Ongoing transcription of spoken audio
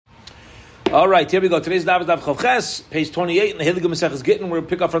All right, here we go. Today's Daf is Daf Chavches, page 28, in the Hilgim Maseches Gittin. We'll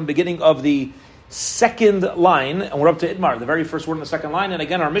pick up from the beginning of the second line, and we're up to Idmar, the very first word in the second line. And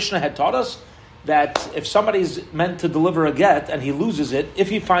again, our Mishnah had taught us that if somebody's meant to deliver a get and he loses it, if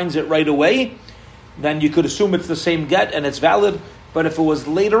he finds it right away, then you could assume it's the same get and it's valid. But if it was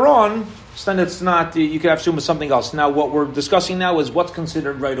later on, then it's not. You could assume it's something else. Now, what we're discussing now is what's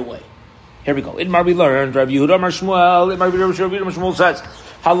considered right away. Here we go. Idmar we learned. Rav Yehuda Amar Shmuel. Idmar Shmuel says,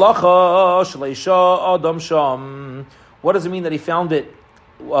 Halacha shleisha adam sham. What does it mean that he found it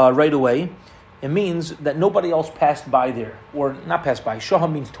right away? It means that nobody else passed by there, or not passed by.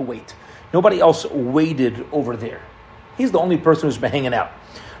 Shaham means to wait. Nobody else waited over there. He's the only person who's been hanging out.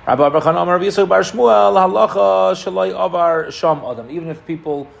 Even if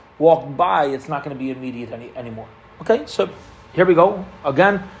people walked by, it's not going to be immediate anymore. Okay, so here we go.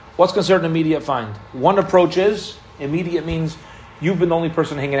 Again, what's considered an immediate find? One approach is, immediate means you've been the only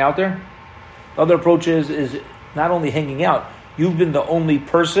person hanging out there. The other approach is not only hanging out, you've been the only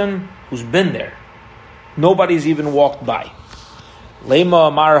person who's been there. Nobody's even walked by.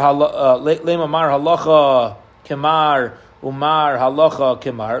 Lema mar halacha kemar umar halacha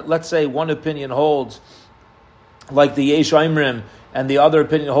kemar. Let's say one opinion holds like the Yesh Aimrim, and the other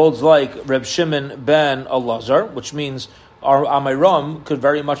opinion holds like Reb Shimon ben Elazar, which means our Amiram could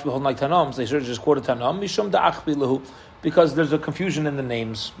very much be holding like Tanams. They should have just quoted Tanam mishum da'achbi lehu, because there's a confusion in the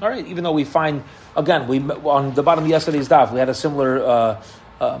names. All right, even though we find, again, we on the bottom of yesterday's daf, we had a similar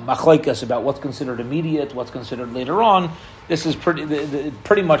machlaikas about what's considered immediate, what's considered later on. This is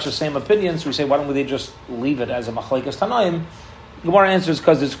pretty much the same opinion, so we say, why don't they just leave it as a machlaikas tanaim? Gemara answers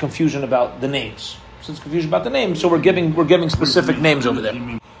because there's confusion about the names. So it's confusion about the names, so we're giving specific names over there.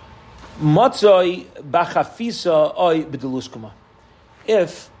 Matzoi b'chafisa oy b'deluskuma.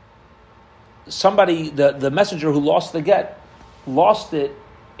 If somebody, the messenger who lost the get, lost it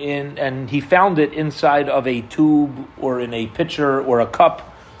and he found it inside of a tube or in a pitcher or a cup,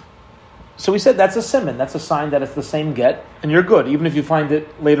 so we said that's a siman, that's a sign that it's the same get, and you're good, even if you find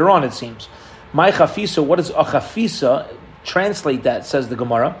it later on, it seems. My chafisa, what is a chafisa? Translate that, says the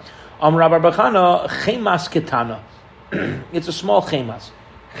Gemara. Amar Bar Bachana, chemas ketana. It's a small chemas.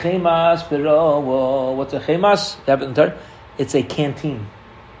 Chemas, pero, what's a chemas? It's a canteen.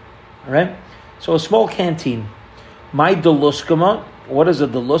 All right? So a small canteen. My deluskama, what is a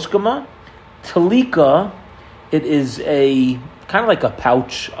deluskama? Talika, it is a kind of like a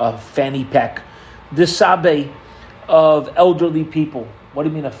pouch, a fanny pack. Disabe of elderly people. What do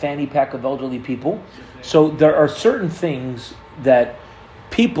you mean a fanny pack of elderly people? So there are certain things that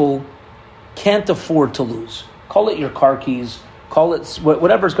people can't afford to lose. Call it your car keys, call it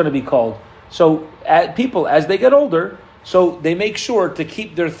whatever it's going to be called. So people, as they get older, so they make sure to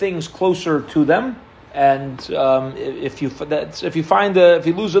keep their things closer to them. And if you lose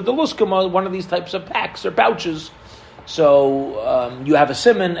a deluskama, one of these types of packs or pouches, so you have a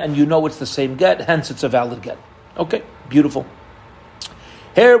siman and you know it's the same get, hence it's a valid get. Okay, beautiful.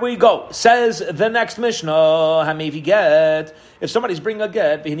 Here we go. Says the next Mishnah, Hamevi get. If somebody's bringing a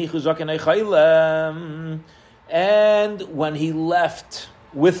get, and when he left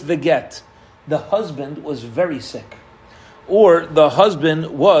with the get, the husband was very sick, or the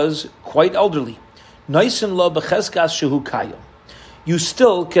husband was quite elderly, you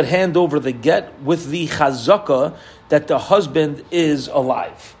still could hand over the get with the chazaka that the husband is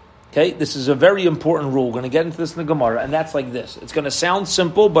alive. Okay, this is a very important rule. We're going to get into this in the Gemara, and that's like this. It's going to sound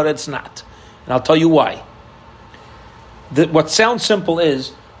simple, but it's not. And I'll tell you why. What sounds simple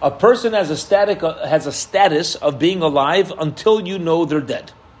is a person has a status of being alive until you know they're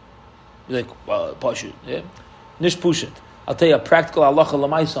dead. You're like, well, pashut, yeah? Nish pushit. I'll tell you a practical halacha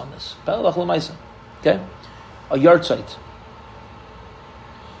l'maisa on this. Halacha l'maisa. Okay? A yard site.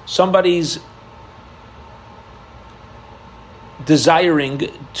 Somebody's desiring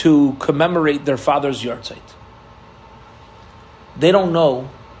to commemorate their father's yard site. They don't know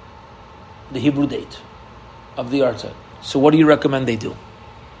the Hebrew date of the yard site. So what do you recommend they do?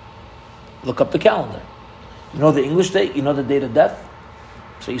 Look up the calendar. You know the English date? You know the date of death?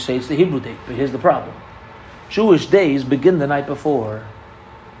 So you say it's the Hebrew date. But here's the problem. Jewish days begin the night before.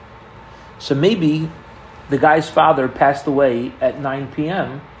 So maybe the guy's father passed away at 9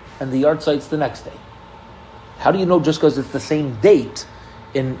 p.m. and the yard site's the next day. How do you know just because it's the same date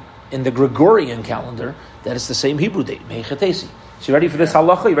in the Gregorian calendar that it's the same Hebrew date? So you ready for this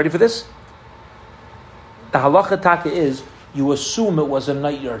halacha? You ready for this? The halacha taka is you assume it was a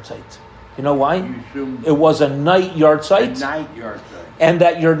night yard site. You know why? It was a night yard site. And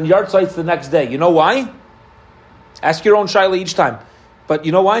that your yard site's the next day. You know why? Ask your own shaila each time. But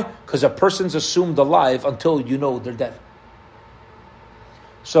you know why? Because a person's assumed alive until you know they're dead.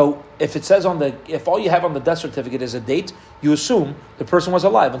 So if it says if all you have on the death certificate is a date, you assume the person was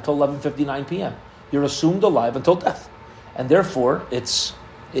alive until 11:59 p.m. You're assumed alive until death, and therefore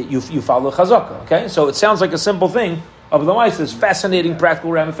you follow chazaka. Okay, so it sounds like a simple thing, but there's fascinating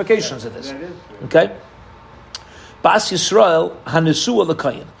practical ramifications of this. Okay, Bas Yisrael hanesua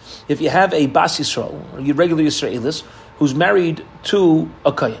l'kayin. If you have a Bas Yisrael, or you regular Yisraelis, who's married to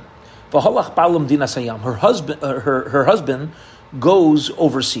a kayin, v'halach balam dinasayam, her husband goes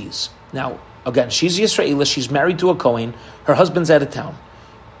overseas. Now, again, she's Yisraelis, she's married to a Kohen, her husband's out of town.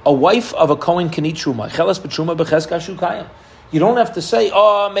 A wife of a Kohen can eat truma. Chelas b'truma b'ches kashu kayim. You don't have to say,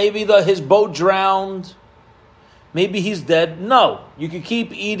 maybe his boat drowned, maybe he's dead. No, you can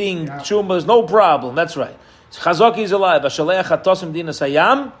keep eating trumas, no problem. That's right. Chazaki is alive.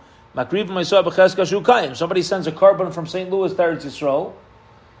 Somebody sends a carbon from St. Louis to Eretz Yisrael.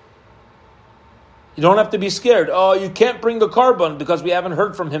 You don't have to be scared. You can't bring the carbon because we haven't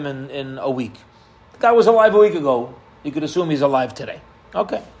heard from him in a week. The guy was alive a week ago. You could assume he's alive today.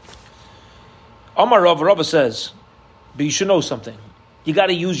 Okay. Amar Rava says, but you should know something. You got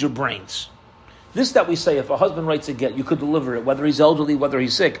to use your brains. This that we say, if a husband writes a get, you could deliver it, whether he's elderly, whether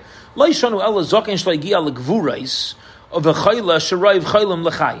he's sick. This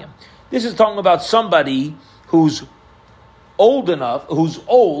is talking about somebody who's old,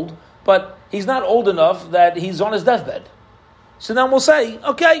 but he's not old enough that he's on his deathbed. So then we'll say,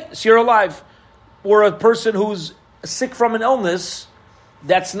 okay, so you're alive. Or a person who's sick from an illness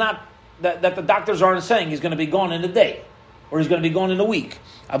that the doctors aren't saying he's going to be gone in a day, or he's going to be gone in a week.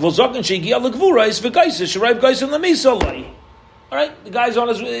 All right, the guy's on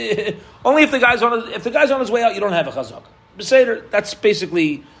his only if the guy's on his way out, you don't have a chazak. Beseder, that's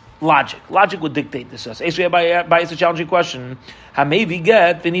basically logic. Logic would dictate this. It's a challenging question.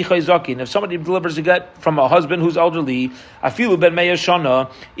 If somebody delivers a get from a husband who's elderly, afilu ben meya shana,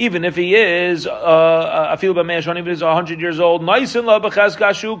 even if he is 100 years old,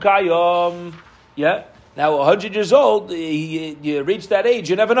 yeah. Now 100 years old, you reach that age,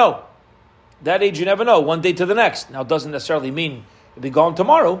 you never know. That age, you never know. One day to the next. Now, it doesn't necessarily mean you'll be gone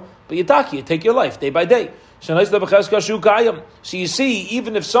tomorrow, but you take your life day by day. So you see,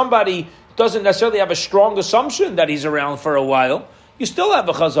 even if somebody doesn't necessarily have a strong assumption that he's around for a while, you still have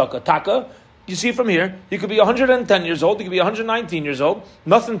a chazaka. Taka, you see from here, you could be 110 years old, you could be 119 years old,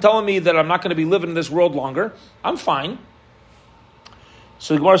 nothing telling me that I'm not going to be living in this world longer. I'm fine.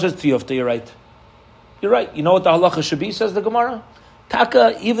 So the Gemara says, Tiyofta, you're right. You're right. You know what the halacha should be, says the Gemara?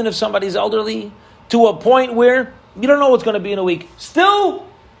 Taka, even if somebody's elderly, to a point where you don't know what's going to be in a week, still,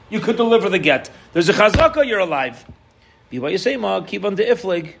 you could deliver the get. There's a chazaka, you're alive. Keep on to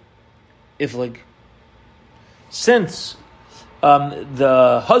iflig. Since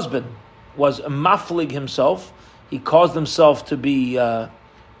the husband was maflig himself, he caused himself to be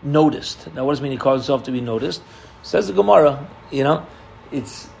noticed. Now, what does it mean he caused himself to be noticed? Says the Gemara,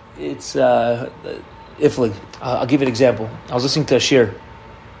 it's iflig. I'll give you an example. I was listening to a shir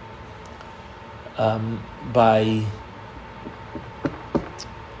by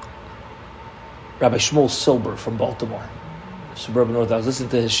Rabbi Shmuel Silber from Baltimore, suburban North. I was listening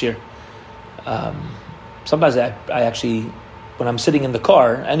to his shir. Sometimes I actually, when I'm sitting in the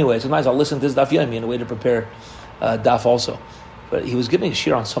car, anyway, sometimes I'll listen to his Daf Hayomi in a way to prepare Daf also. But he was giving a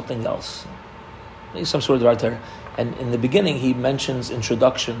shir on something else, maybe some sort of writer. And in the beginning, he mentions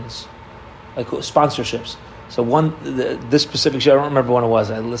introductions, like sponsorships. So this specific shir, I don't remember when it was.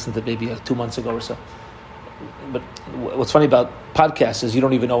 I listened to maybe 2 months ago or so. But what's funny about podcasts is you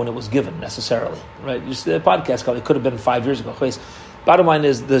don't even know when it was given necessarily, right? Just the podcast call, it could have been 5 years ago. Bottom line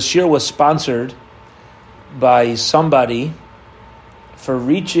is the shir was sponsored by somebody for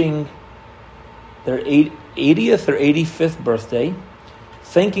reaching their 80th or 85th birthday,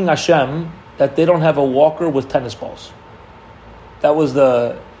 thanking Hashem that they don't have a walker with tennis balls. That was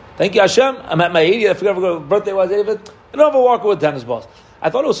thank you Hashem, I'm at my 80th, I forgot what birthday was, 85th, I don't have a walker with tennis balls. I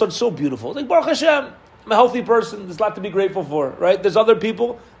thought it was so beautiful. Like, Baruch Hashem, I'm a healthy person, there's a lot to be grateful for, right? There's other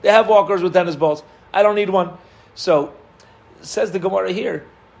people, they have walkers with tennis balls. I don't need one. So, says the Gemara here,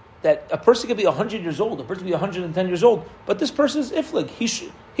 that a person could be 100 years old, a person could be 110 years old, but this person is iflig.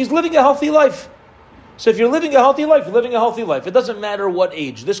 He's living a healthy life. So if you're living a healthy life, you're living a healthy life. It doesn't matter what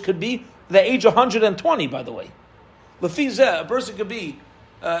age. This could be the age 120, by the way. Lefizeh, a person could be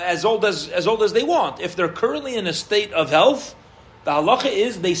as old as they want. If they're currently in a state of health, the halacha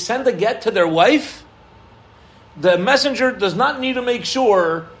is they send a get to their wife. The messenger does not need to make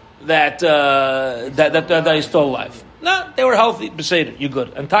sure that he's still alive. No, they were healthy. Beseder, you're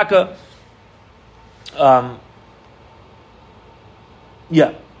good. And taka, and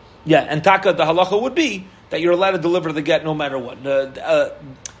taka, the halacha would be that you're allowed to deliver the get no matter what. The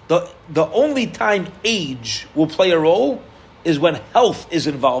only time age will play a role is when health is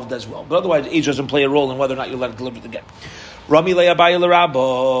involved as well. But otherwise, age doesn't play a role in whether or not you're allowed to deliver the get. Rami le Abaye le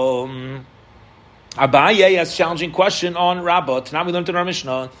Rabba. Abaye has a challenging question on Rabba. Tonight we learned in our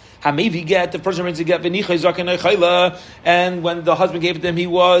Mishnah. Hamevi get, the person brings a get, and when the husband gave it to him, he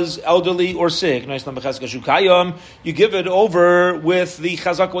was elderly or sick. You give it over with the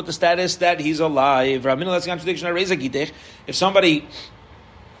chazaka, with the status that he's alive. If somebody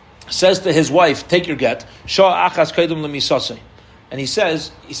says to his wife, take your get, and he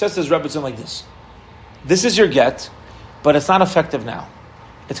says to his Rebbetzin like this: this is your get, but it's not effective now.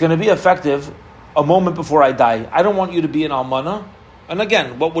 It's going to be effective a moment before I die. I don't want you to be an almana. And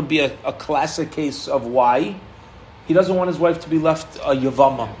again, what would be a classic case of why? He doesn't want his wife to be left a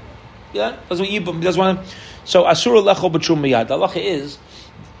yavama. Yeah? Doesn't want he doesn't want him. So, asura lecho b'truma yad. The halacha is,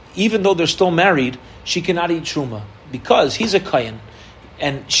 even though they're still married, she cannot eat truma. Because he's a kayan.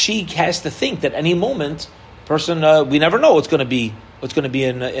 And she has to think that any moment, person, we never know what's going to be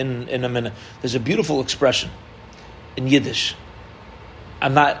in a minute. There's a beautiful expression in Yiddish.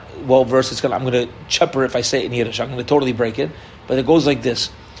 I'm not well versed. I'm going to chepper if I say it in Yiddish. I'm going to totally break it. But it goes like this: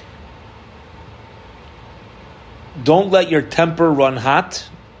 don't let your temper run hot,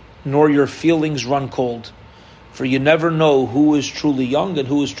 nor your feelings run cold, for you never know who is truly young and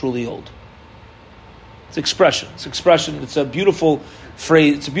who is truly old. It's expression. It's a beautiful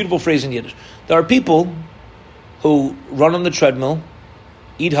phrase. It's a beautiful phrase in Yiddish. There are people who run on the treadmill,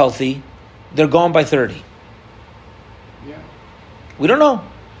 eat healthy, they're gone by 30. Yeah. We don't know.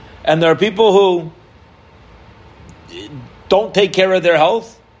 And there are people who don't take care of their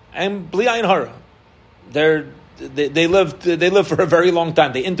health, and bli ayin hara. They live for a very long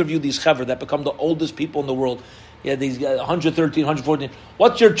time. They interview these chaver that become the oldest people in the world. Yeah, these 113, 114.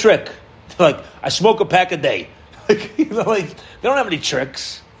 What's your trick? They're like, I smoke a pack a day. Like, they don't have any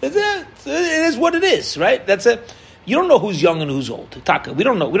tricks. It is what it is, right? That's it. You don't know who's young and who's old. Taka. We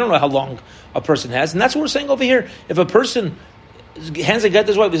don't know how long a person has, and that's what we're saying over here. If a person hands a get to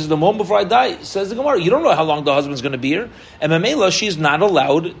his wife, this is the moment before I die, says the Gemara, you don't know how long the husband's going to be here. And Mamela, she's not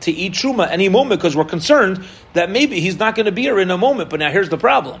allowed to eat truma any moment because we're concerned that maybe he's not going to be here in a moment. But now here's the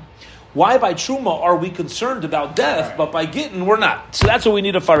problem. Why by truma are we concerned about death, but by gittin we're not? So that's what we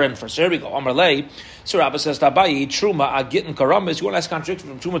need to far in for. So here we go. Amar lei. So Rabba says, Tabayi, truma a gittin karamis. You want to ask contradiction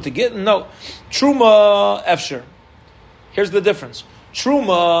from truma to gittin? No. Truma efsher. Here's the difference.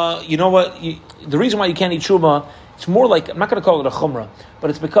 Truma, you know what? The reason why you can't eat truma, it's more like, I'm not going to call it a chumrah, but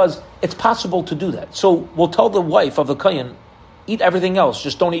it's because it's possible to do that. So we'll tell the wife of the kayan, eat everything else,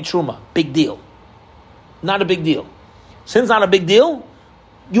 just don't eat truma. Big deal. Not a big deal. Since not a big deal,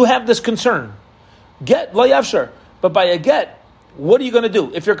 you have this concern. Get, lo yavshar. But by a get, what are you going to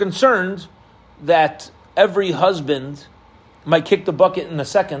do? If you're concerned that every husband might kick the bucket in a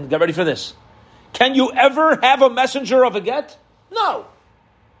second, get ready for this. Can you ever have a messenger of a get? No.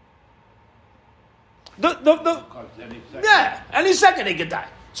 Any second he could die.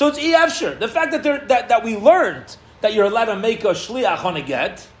 So it's Efshir. The fact that we learned that you're allowed to make a shliach on a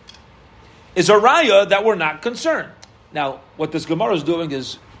get is a raya that we're not concerned. Now, what this Gemara is doing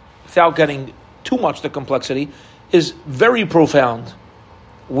is, without getting too much the complexity, is very profound.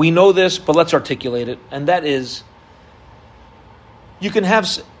 We know this, but let's articulate it. And that is, you can have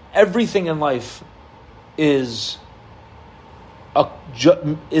everything in life is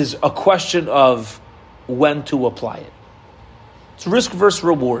a question of when to apply it. It's risk versus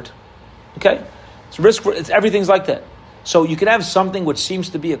reward. Okay? It's everything's like that. So you can have something which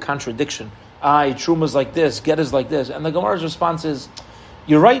seems to be a contradiction. Truma's like this, get is like this. And the Gemara's response is,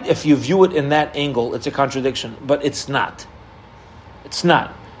 you're right if you view it in that angle, it's a contradiction. But it's not. It's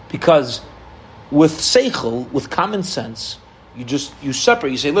not. Because with seichel, with common sense, you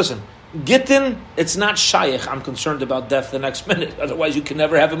separate. You say, listen, gittin, it's not shaykh. I'm concerned about death the next minute. Otherwise, you can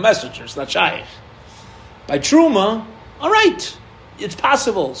never have a messenger. It's not shaykh. By truma, all right, it's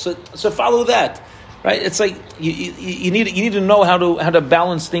possible. So follow that, right? It's like you need to know how to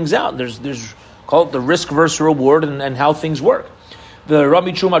balance things out. There's call it the risk versus reward and how things work. The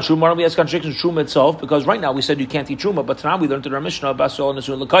Rami Truma, we ask contradictions Truma itself, because right now we said you can't eat Truma, but tonight we learned in our Mishnah, Basol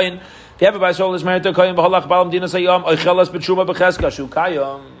Nesun L'Kayin. If you have a Basol is married to Kayin, B'halach Balam Dina Sayam, Oichelas B'Truma B'Cheska Shu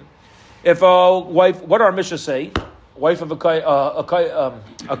Kayam. If a wife, what do our Mishnah say? Wife of a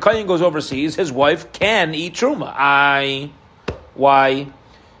Kayin goes overseas, his wife can eat Truma. Why?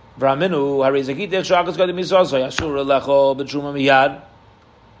 Brahminu, Harizakitech Shakas Gadim Misasa, Yasur Lecho B'Truma Miyad.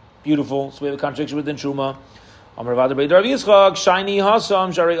 Beautiful. So we have a contradiction within Truma. Amar Vada Beit Rav Yitzchak, Shiny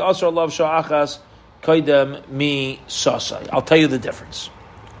Hasam, Shari Asar Love Sha'achas, Kaidem Mi Sasai. I'll tell you the difference.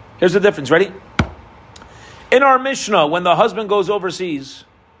 Here's the difference. Ready? In our Mishnah, when the husband goes overseas,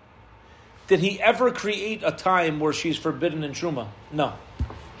 did he ever create a time where she's forbidden in Truma? No.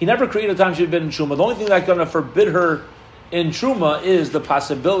 He never created a time she's forbidden in Truma. The only thing that's going to forbid her in Truma is the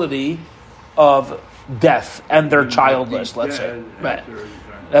possibility of death and they're childless, let's say. Right.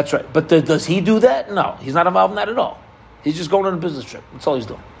 That's right. But does he do that? No. He's not involved in that at all. He's just going on a business trip. That's all he's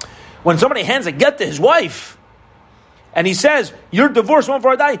doing. When somebody hands a get to his wife, and he says, you're divorced one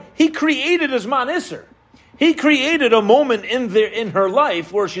before I die, he created his man Isser. He created a moment in her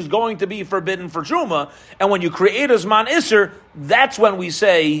life where she's going to be forbidden for Truma, and when you create a Zman Isser, that's when we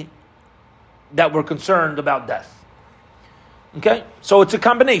say that we're concerned about death. Okay? So it's a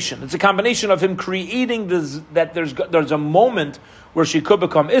combination. It's a combination of him creating that there's a moment where she could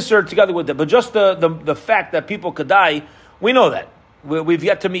become Isser together with it. But just the fact that people could die, we know that. We've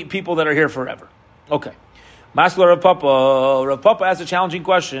yet to meet people that are here forever. Okay. Masler Rav Papa asked a challenging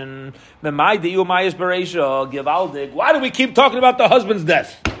question. Why do we keep talking about the husband's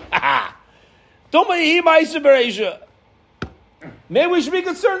death? Maybe we should be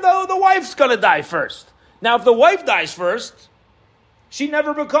concerned though the wife's going to die first. Now, if the wife dies first, she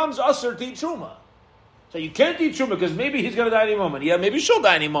never becomes usher to eat truma. So you can't eat truma because maybe he's going to die any moment. Yeah, maybe she'll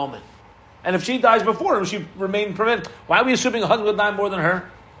die any moment. And if she dies before him, she remained prevented. Why are we assuming a husband will die more than her?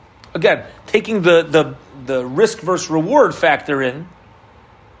 Again, taking the risk versus reward factor in.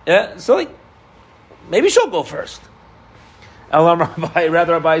 Yeah, so maybe she'll go first.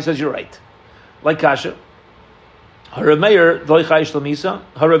 Rabbi says you're right. Like Kasha. Harameir doy chayish lamisa,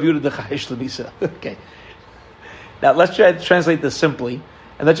 haravyuda de chayish lamisa. Okay. Now let's try to translate this simply,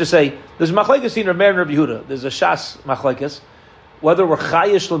 and let's just say there's machlekes in Rameir and Rabbi Yehuda. There's a shas machlekes. Whether we're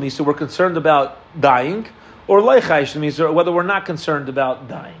chayish lamisa, we're concerned about dying, or loy chayish lamisa, or whether we're not concerned about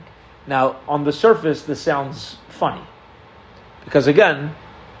dying. Now, on the surface, this sounds funny, because again,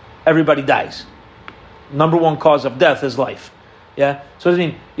 everybody dies. Number one cause of death is life. Yeah. So what does it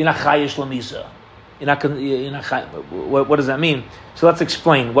mean? You're not chayish lamisa. What does that mean? So let's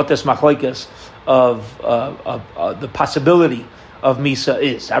explain what this machlokes of the possibility of misa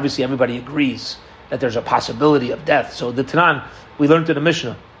is. Obviously, everybody agrees that there's a possibility of death. So the Tanan, we learned in the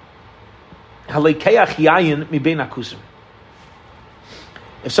Mishnah.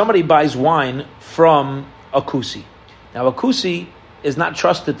 If somebody buys wine from a kusi, now a kusi is not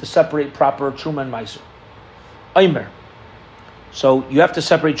trusted to separate proper truma and meiser. Aimer. So you have to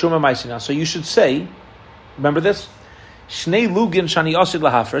separate truma and meiser now. So you should say, remember this? Shnei lugin shani asid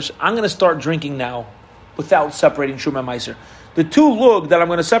lahafresh. I'm going to start drinking now without separating truma and meiser. The two lug that I'm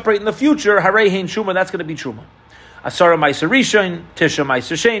going to separate in the future, harei hein truma, that's going to be truma. Asara meiser rishon, tisha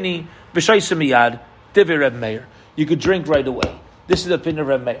meiser sheni, v'shaisa miyad, divi Reb Meir. You could drink right away. This is the opinion of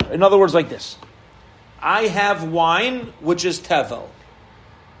Reb Meir. In other words, like this. I have wine, which is tevel.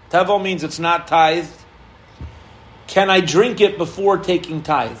 Tevel means it's not tithed. Can I drink it before taking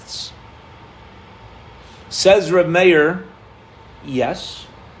tithes? Says Reb Meir, yes.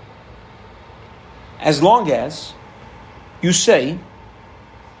 As long as you say,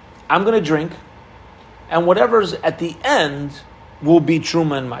 I'm going to drink, and whatever's at the end will be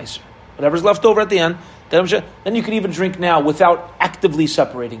truma and meiser. Whatever's left over at the end, then you can even drink now without actively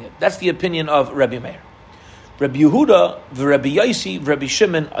separating it. That's the opinion of Rabbi Meir. Rabbi Yehuda, Rabbi Yaisi, Rabbi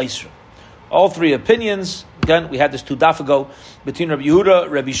Shimon, Isra. All three opinions, again, we had this 2 daf ago, between Rabbi Yehuda,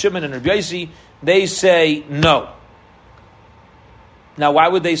 Rabbi Shimon, and Rabbi Yaisi, they say no. Now, why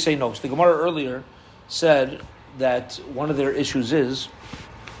would they say no? So the Gemara earlier said that one of their issues is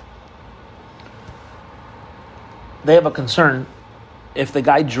they have a concern if the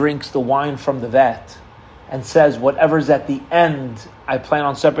guy drinks the wine from the vat and says, whatever's at the end, I plan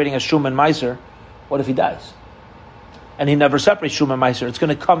on separating as Shum and Meiser, what if he dies? And he never separates Shum and Meiser. It's going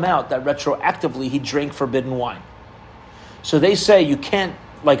to come out that retroactively he drank forbidden wine. So they say you can't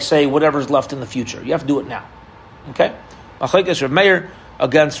say whatever's left in the future. You have to do it now. Okay? Machlekes Reb Meir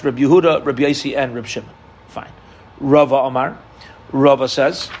against Reb Yehuda, Reb Yaisi, and Reb Shimon. Fine. Rava Amar. Rava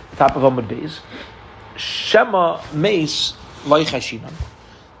says, top of Amud Beis, Shema Meis Lo Chashinan.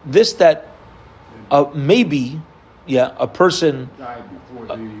 This that maybe, a person died before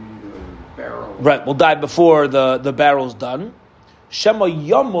the barrel. Right, will die before the barrel's done. Shema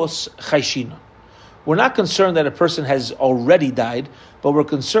Yamus Chashinan. We're not concerned that a person has already died, but we're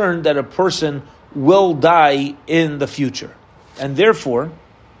concerned that a person will die in the future. And therefore,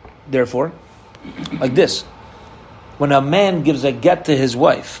 like this, when a man gives a get to his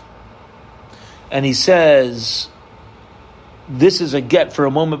wife, and he says, this is a get for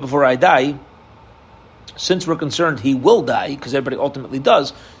a moment before I die, since we're concerned he will die, because everybody ultimately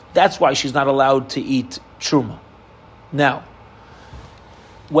does, that's why she's not allowed to eat truma. Now,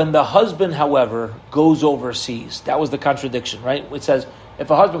 When the husband, however, goes overseas, that was the contradiction, right? It says, if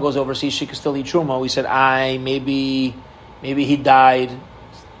a husband goes overseas, she can still eat truma. We said, maybe he died.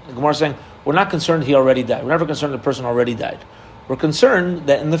 The Gemara is saying, we're not concerned he already died. We're never concerned the person already died. We're concerned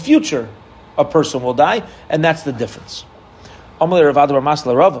that in the future, a person will die, and that's the difference. But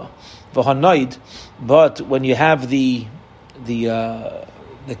when you have the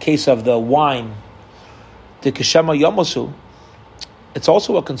case of the wine, the kishema yomosu, it's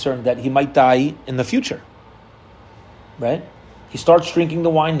also a concern that he might die in the future. Right? He starts drinking the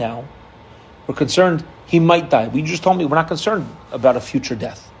wine now. We're concerned he might die. We just told me we're not concerned about a future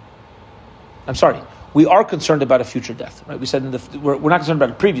death. I'm sorry. We are concerned about a future death. Right? We said we're not concerned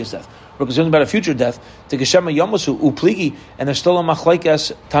about a previous death. We're concerned about a future death. The Geshema Yomosu Upligi, and there's still a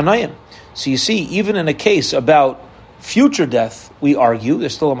machlekes Tanayim. So you see, even in a case about future death, we argue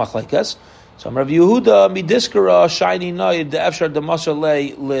there's still a machlekes. So Rav Yehuda midiskara shiny noid the efshar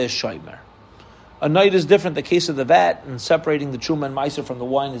demasale le shaymer. A night is different. The case of the vat and separating the truma and meiser from the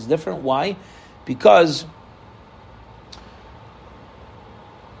wine is different. Why? Because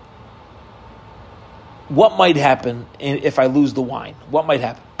what might happen if I lose the wine? What might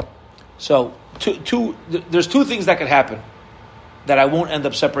happen? So, there's two things that could happen that I won't end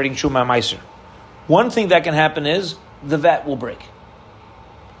up separating truma and meiser. One thing that can happen is the vat will break.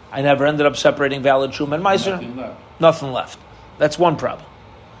 I never ended up separating valid truma and meiser. Nothing left. That's one problem.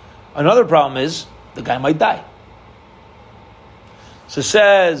 Another problem is the guy might die. So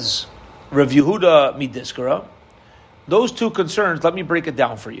says Rav Yehuda midiskara. Those two concerns, let me break it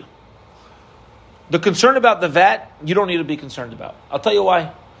down for you. The concern about the vat, you don't need to be concerned about. I'll tell you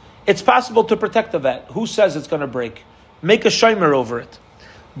why. It's possible to protect the vat. Who says it's going to break? Make a shimer over it.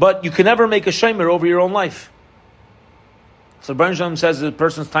 But you can never make a shimer over your own life. So Baruch Shalom says the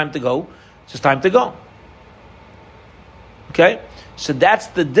person's time to go. It's just time to go. Okay? So that's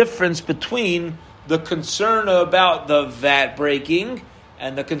the difference between the concern about the vat breaking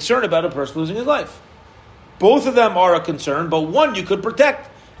and the concern about a person losing his life. Both of them are a concern, but one you could protect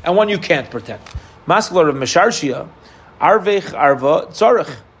and one you can't protect. Maskler of Mesharshia, Arvech Arva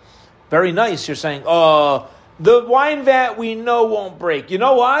Tzarech. Very nice. You're saying, the wine vat we know won't break. You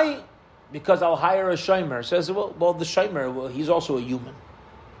know why? Because I'll hire a shimer. Says, well, the shimer, he's also a human.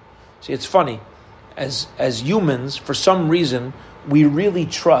 See, it's funny. As humans, for some reason, we really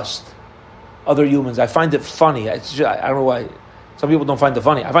trust other humans. I find it funny. I don't know why. Some people don't find it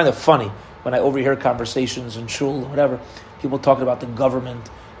funny. I find it funny when I overhear conversations in shul or whatever. People talking about the government.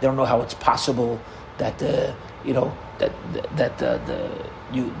 They don't know how it's possible that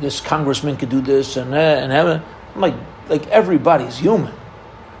this congressman could do this and I'm like everybody's human.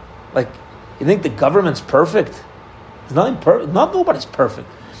 Like, you think the government's perfect? There's nothing perfect. Nobody's perfect.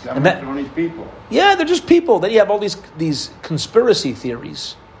 Government's only people. Yeah, they're just people. Then you have all these conspiracy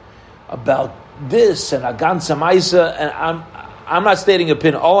theories about this and Aganza Maisa, and I'm not stating an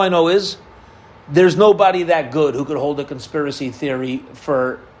opinion. All I know is there's nobody that good who could hold a conspiracy theory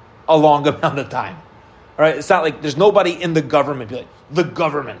for a long amount of time. All right, it's not like there's nobody in the government. Be like, the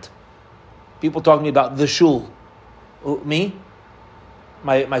government. People talk to me about the shul. Me?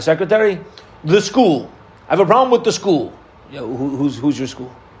 My secretary? The school. I have a problem with the school. Yeah, who's your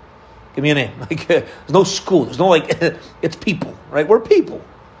school? Give me a name. Like, there's no school. There's no it's people, right? We're people.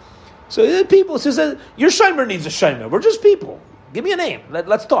 So people. So your shimer needs a shimer. We're just people. Give me a name.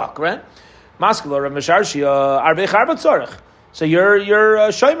 Let's talk, right? Maskula Rav Mesharshia Arvech Arba Tzarech. So your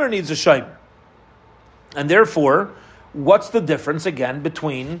shimer needs a shimer. And therefore, what's the difference, again,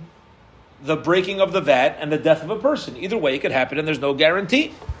 between the breaking of the vat and the death of a person? Either way, it could happen, and there's no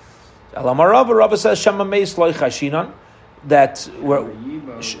guarantee. Rava says, Shema meis loy chashinan, that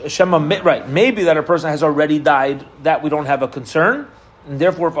right, maybe that a person has already died, that we don't have a concern, and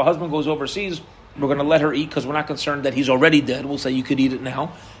therefore, if a husband goes overseas, we're going to let her eat because we're not concerned that he's already dead. We'll say you could eat it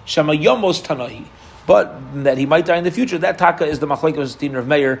now. Shema yomos tanahi, but that he might die in the future. That taka is the machlekes din of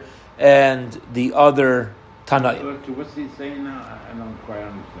Meir and the other Tanai. So what's he saying now? I don't quite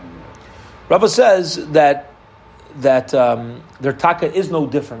understand that. Rava says that their taka is no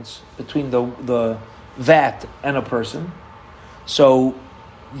difference between the vat and a person. So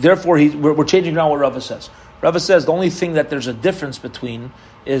therefore, we're changing now what Rava says. Rava says the only thing that there's a difference between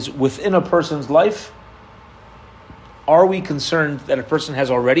is within a person's life. Are we concerned that a person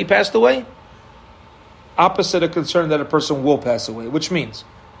has already passed away? Opposite of concern that a person will pass away, which means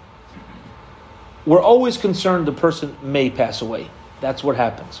we're always concerned the person may pass away. That's what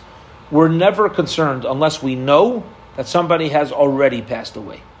happens. We're never concerned unless we know that somebody has already passed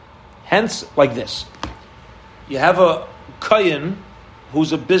away. Hence, like this. You have a Kayin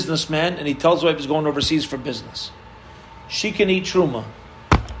who's a businessman and he tells his wife he's going overseas for business. She can eat truma.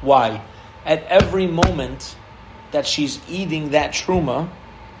 Why? At every moment that she's eating that truma,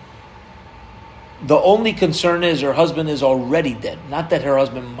 the only concern is her husband is already dead. Not that her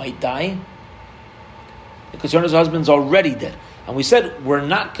husband might die. The concern is her husband's already dead. And we said we're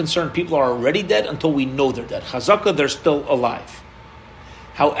not concerned people are already dead until we know they're dead. Chazaka, they're still alive.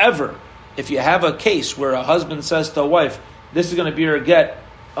 However, if you have a case where a husband says to a wife, this is going to be your get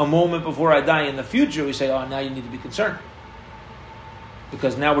a moment before I die in the future, we say, oh, now you need to be concerned.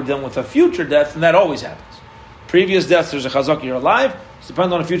 Because now we're dealing with a future death, and that always happens. Previous death, there's a chazak, you're alive. It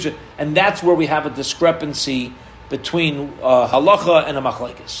depends on the future. And that's where we have a discrepancy between halacha and a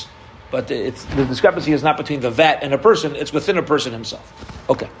machlekes. But the discrepancy is not between the vat and a person, it's within a person himself.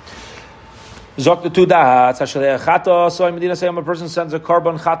 Okay. Zok the two dahats, so in Medina say a person sends a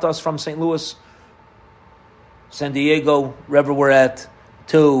carbon chatas from St. Louis, San Diego, wherever we're at,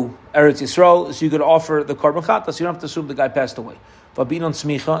 to Eretz Yisrael, so you could offer the carbon chatas. You don't have to assume the guy passed away. Vabin on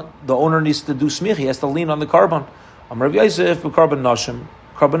smicha, the owner needs to do smicha. He has to lean on the carbon. Rav Yosef, carbon nashim.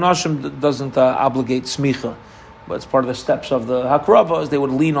 Carbon nashim doesn't obligate smicha, but it's part of the steps of the hakrava, as they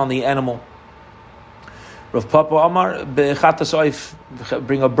would lean on the animal. Rav Papa Amar bechatas oif,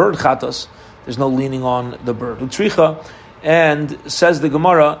 bring a bird chatas. There's no leaning on the bird. Utricha, and says the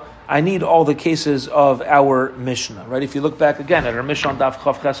Gemara, I need all the cases of our Mishnah. Right? If you look back again at our Mishnah on Daf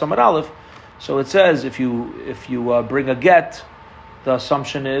Chav Ches Amar Aleph, so it says if you bring a get, the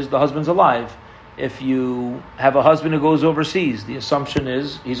assumption is the husband's alive. If you have a husband who goes overseas, the assumption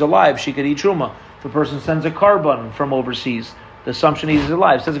is he's alive. She could eat truma. If a person sends a carbon from overseas, the assumption he's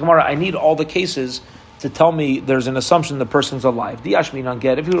alive. Says the Gemara, I need all the cases to tell me there's an assumption the person's alive. The Yashmin on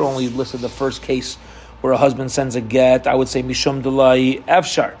get, if you only listed the first case where a husband sends a get, I would say Mishum Delay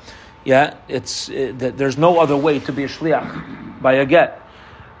Efshar. Yeah, there's no other way to be a shliach by a get.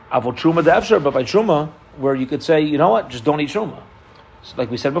 Avol Truma de Efshar, but by Truma, where you could say, you know what, just don't eat Truma. So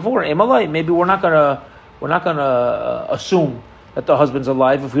like we said before, Emalai, maybe we're not gonna assume that the husband's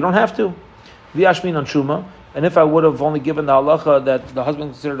alive if we don't have to. V'yashmin on truma, and if I would have only given the halacha that the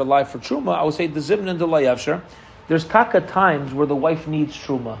husband considered alive for truma, I would say the zimnin de layavshar. There's taka times where the wife needs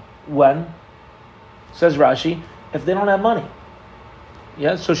truma. When? Says Rashi, if they don't have money.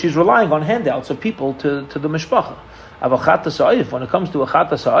 Yeah, so she's relying on handouts of people to the mishpacha. Avachata sa'if, when it comes to a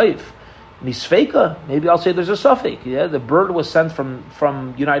chata sa'if, misfeika, maybe I'll say there's a suffix. Yeah, the bird was sent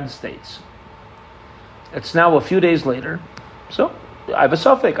from United States. It's now a few days later, so I have a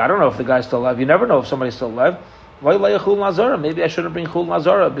suffix. I don't know if the guy's still alive. You never know if somebody's still alive. Maybe I shouldn't bring chul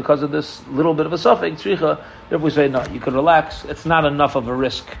nazara because of this little bit of a suffix. If we say no, you could relax. It's not enough of a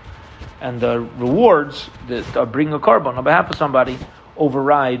risk, and the rewards that are bringing a carbon on behalf of somebody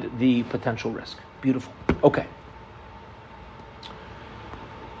override the potential risk. Beautiful. Okay.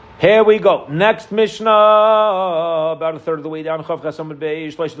 Here we go. Next Mishnah, about a third of the way down. Said 3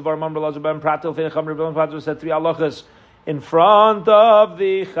 halachas in front of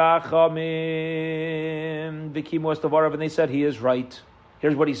the Chachamim. And they said he is right.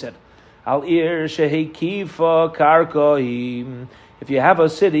 Here's what he said. Al ir shehekifa karkoim. If you have a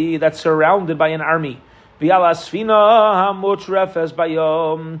city that's surrounded by an army, and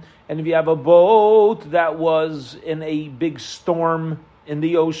if you have a boat that was in a big storm in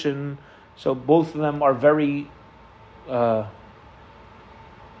the ocean, so both of them are very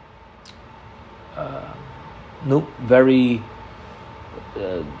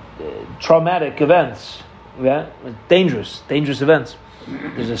traumatic events, yeah, dangerous events.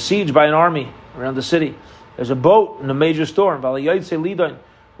 There's a siege by an army around the city. There's a boat in a major storm,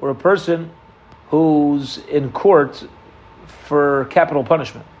 or a person who's in court for capital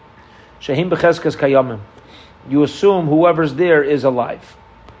punishment. Shehim b'cheskas kayamim. You assume whoever's there is alive.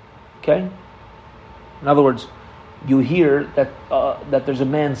 Okay? In other words, you hear that there's a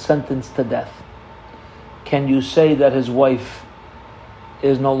man sentenced to death. Can you say that his wife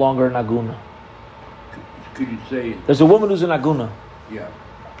is no longer an aguna? Could you say... There's a woman who's an aguna. Yeah.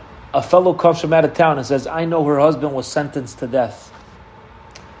 A fellow comes from out of town and says, I know her husband was sentenced to death.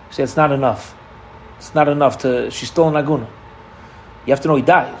 You say, it's not enough. It's not enough she's still an aguna. You have to know he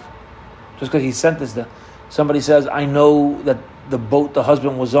died. Just because he's sentenced to. Somebody says, I know that the boat the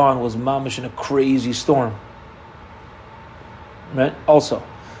husband was on was mamish in a crazy storm. Right? Also,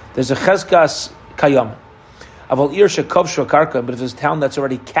 there's a cheskas kayam. Aval ir shekavshu karka, but if there's a town that's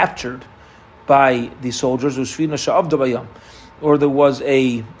already captured by the soldiers, ushvina sha'avda bayam, or there was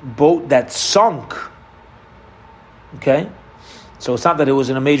a boat that sunk. Okay? So it's not that it was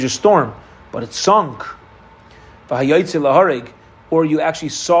in a major storm, but it sunk. Or you actually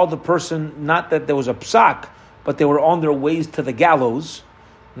saw the person, not that there was a psak, but they were on their ways to the gallows.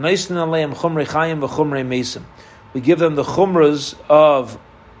 We give them the chumras of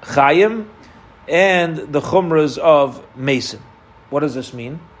Chayim and the Chumras of Mason. What does this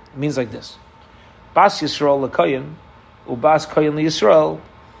mean? It means like this. Bas Yisrael l'koyin, ubas koyin l'Yisrael,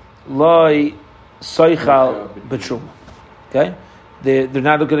 loy soichal b'truma. Okay? They're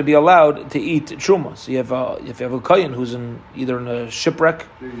not going to be allowed to eat truma. So if you have a koyin who's either in a shipwreck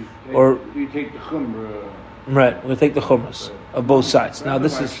or you take the chumrah. Right, we're going to take the chumras of both sides. Now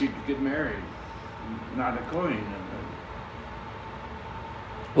this is... She could get married, not a kohen.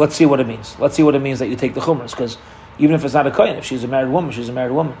 Let's see what it means. Let's see what it means that you take the chumras, because even if it's not a kohen, if she's a married woman, she's a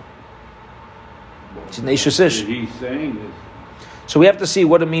married woman. She's an Eishes Ish. He's saying this. So we have to see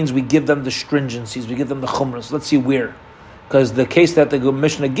what it means. We give them the stringencies, we give them the chumras. Let's see where. Because the case that the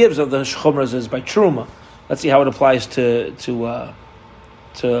Mishnah gives of the chumras is by truma. Let's see how it applies to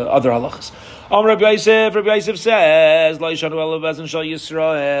other halachas. Rabbi Yosef says, "Lo yishanu elav bezin shel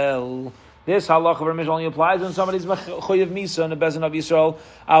Yisrael." This halacha of Mishnah only applies when somebody's mechoyev misa in the bezin of Yisrael.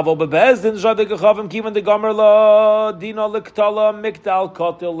 Avo bebezdin shadik chavim kivan de gomer la dina liktala mikdal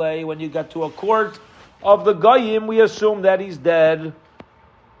kotilei. When you get to a court of the goyim, we assume that he's dead.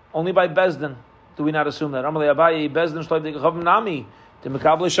 Only by bezdin do we not assume that. Amalei Abaye bezdin shadik chavim nami de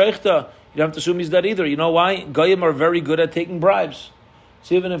mekabel sheichta. You don't have to assume he's dead either. You know why? Goyim are very good at taking bribes.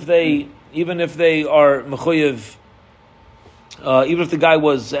 So even if they are mechoyev, even if the guy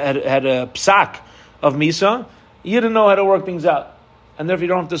had a psak of misa, you didn't know how to work things out, and therefore you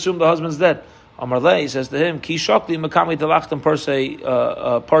don't have to assume the husband's dead. Amar Lei says to him, "Ki shokli makami telachtem parsei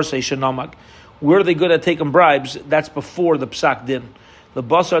shenamag." Where are they good at taking bribes? That's before the psak din. The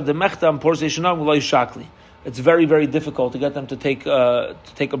basar demechtam parsei shenamag loy shakli. It's very, very difficult to get them to take a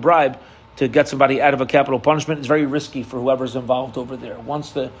bribe to get somebody out of a capital punishment. It's very risky for whoever's involved over there.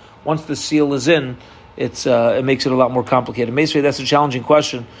 Once the seal is in, it makes it a lot more complicated. Meisvei, that's a challenging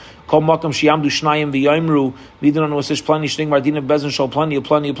question. Kol makom sheyamdu shnayim v'yomru v'idon osish plani shning mardina bezin shal plani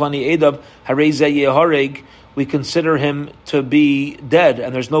edab harei zeh yehareg. We consider him to be dead,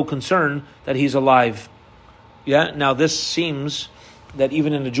 and there's no concern that he's alive. Yeah. Now this seems that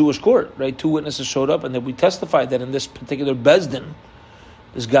even in a Jewish court, right, 2 witnesses showed up, and that we testified that in this particular bezdin,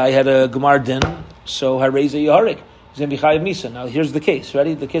 this guy had a gemar din, so harei zeh yehareg. He's going to be chayiv misa. Now here's the case.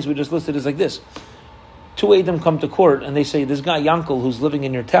 Ready? The case we just listed is like this. 2 Eidim come to court and they say, this guy Yankel who's living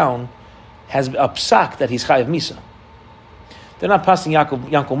in your town has a psak that he's chayiv misa. They're not passing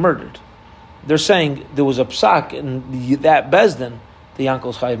Yankel murdered. They're saying there was a psak in that bezdin, the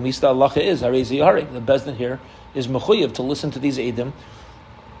Yankel's chayiv misa. The halacha is harei zeh yehareg. The bezdin here is mechuyev to listen to these Eidim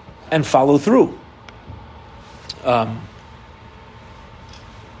and follow through.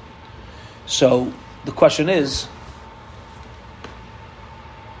 So the question is,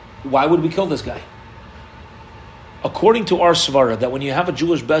 why would we kill this guy? According to our svara, that when you have a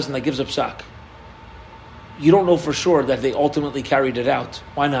Jewish bezdin that gives a psak, you don't know for sure that they ultimately carried it out.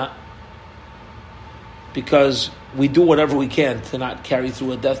 Why not? Because we do whatever we can to not carry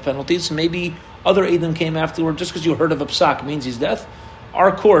through a death penalty. So maybe other Eidim came afterward. Just because you heard of a psak means he's death.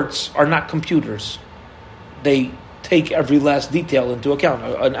 Our courts are not computers. They take every last detail into account.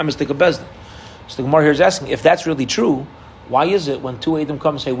 An emistik of bezdin. So the Gemara here is asking, if that's really true, why is it when 2 Eidim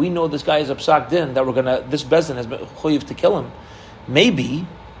come and say, we know this guy is a psak din, that this bezdin has been chuyiv to kill him? Maybe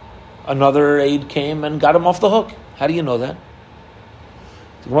another Eid came and got him off the hook. How do you know that?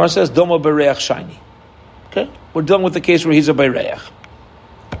 The Gemara says, Domo bereach shiny. Okay? We're dealing with the case where he's a bereach.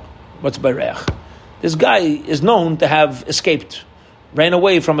 What's bereach? This guy is known to have escaped, ran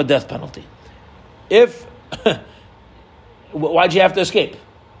away from a death penalty. Why'd you have to escape?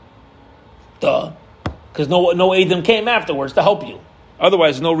 Duh. Because no Eidim came afterwards to help you.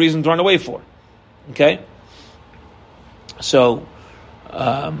 Otherwise, no reason to run away for. Okay? So,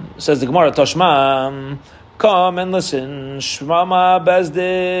 says the Gemara, Tashma, come and listen. Shmama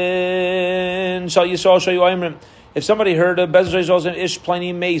bezdin, shal yisrael shal yoimrim. If somebody heard a bezdin shal ish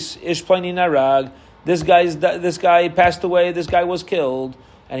plani mace, ish plani narag, this guy passed away, this guy was killed,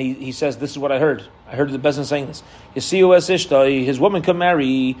 and he says, this is what I heard. I heard the bezdin saying this. Yisiu es ishtai, his woman can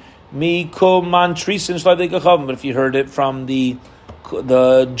marry. But if you heard it from the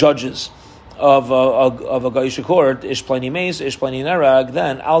judges of a Gaisha court, Ish Plani Meis, Ish Plani Narag,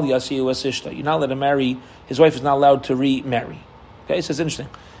 then Al Yasiu Asishta. You're not allowed to marry, his wife is not allowed to remarry. Okay, so it's interesting.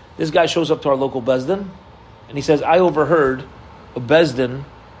 This guy shows up to our local Bezdin, and he says, I overheard a Bezdin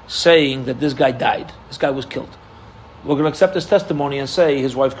saying that this guy died. This guy was killed. We're going to accept his testimony and say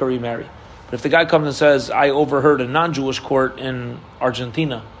his wife could remarry. But if the guy comes and says, I overheard a non-Jewish court in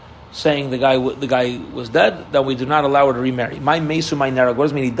Argentina saying the guy was dead, then we do not allow her to remarry. My mesu, my narag. What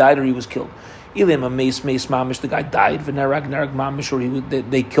does it mean? He died or he was killed? Ilim a mace mamish. The guy died. V'narag narag mamish, or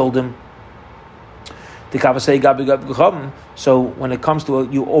they killed him. So when it comes to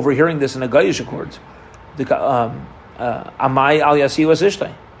you overhearing this in a Gayish court,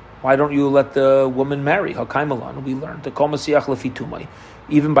 why don't you let the woman marry? We learned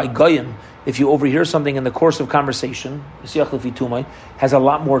even by Goyim, if you overhear something in the course of conversation, has a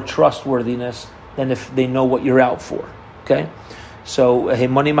lot more trustworthiness than if they know what you're out for. Okay? So,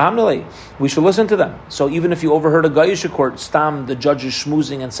 we should listen to them. So even if you overheard a Gayish court, Stam, the judge is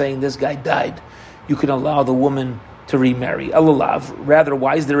schmoozing and saying this guy died, you can allow the woman to remarry. Elulav. Rather,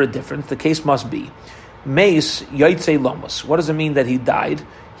 why is there a difference? The case must be Meis Yaitse Lamas. What does it mean that he died?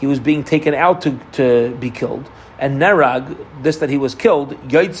 He was being taken out to be killed. And Nerag, this that he was killed,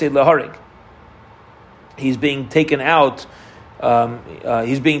 Yaitse Laharig. He's being taken out.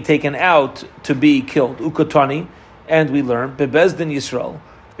 He's being taken out to be killed. Ukatani, and we learn Bebezdin Yisrael.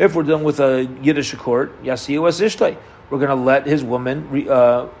 If we're dealing with a Yiddish court, Yasiu as Ishtai, we're going to let his woman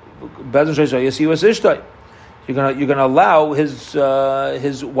Bezdin Yasiu as Ishtai. You're going to allow his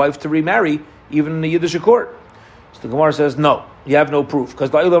wife to remarry even in the Yiddish court. So the Gemara says no, you have no proof because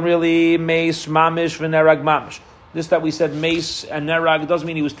La'ilam really meis mamish v'nerag mamish. This that we said mace and nerag, it doesn't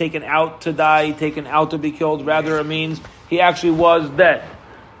mean he was taken out to die, taken out to be killed. Rather, it means he actually was dead.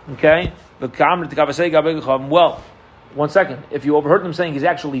 Okay? Well, 1 second. If you overheard them saying he's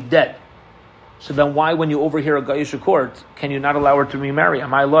actually dead, so then why, when you overhear a Gayish court, can you not allow her to remarry?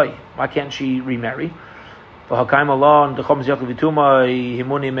 Am I loy? Why can't she remarry?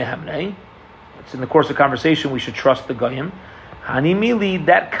 It's in the course of conversation we should trust the Goyim. Hanimili,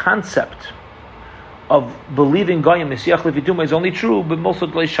 that concept of believing Goyim Nesiach Levituma is only true, but most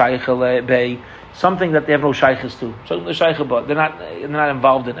of the something that they have no shaykhs to. They're not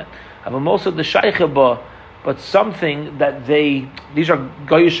involved in it. But most of the shaykhah, but something that these are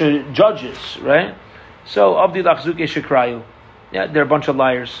Goyish judges, right? So Avdi Lachzuke Shekrayu. Yeah, they're a bunch of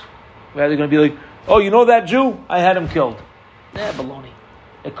liars. They're going to be like, oh, you know that Jew? I had him killed. Baloney.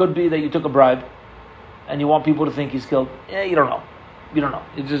 It could be that you took a bribe and you want people to think he's killed. You don't know.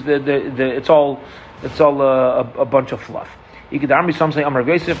 It's just it's all a bunch of fluff. Some say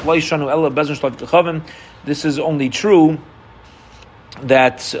this is only true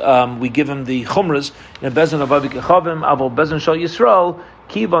that we give him the chumras in a bezin of Avik Echavim, Avol bezin Shal Yisrael,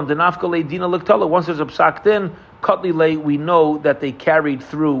 Kivan denafkale dina liktala. Once there's a psak din, Katlile, we know that they carried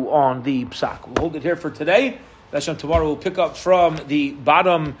through on the psak. We'll hold it here for today. Tomorrow we'll pick up from the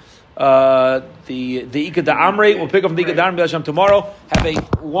bottom, the Ika da Amre. We'll pick up from the Ika da Amre tomorrow. Have a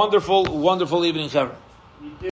wonderful, wonderful evening, Chaver.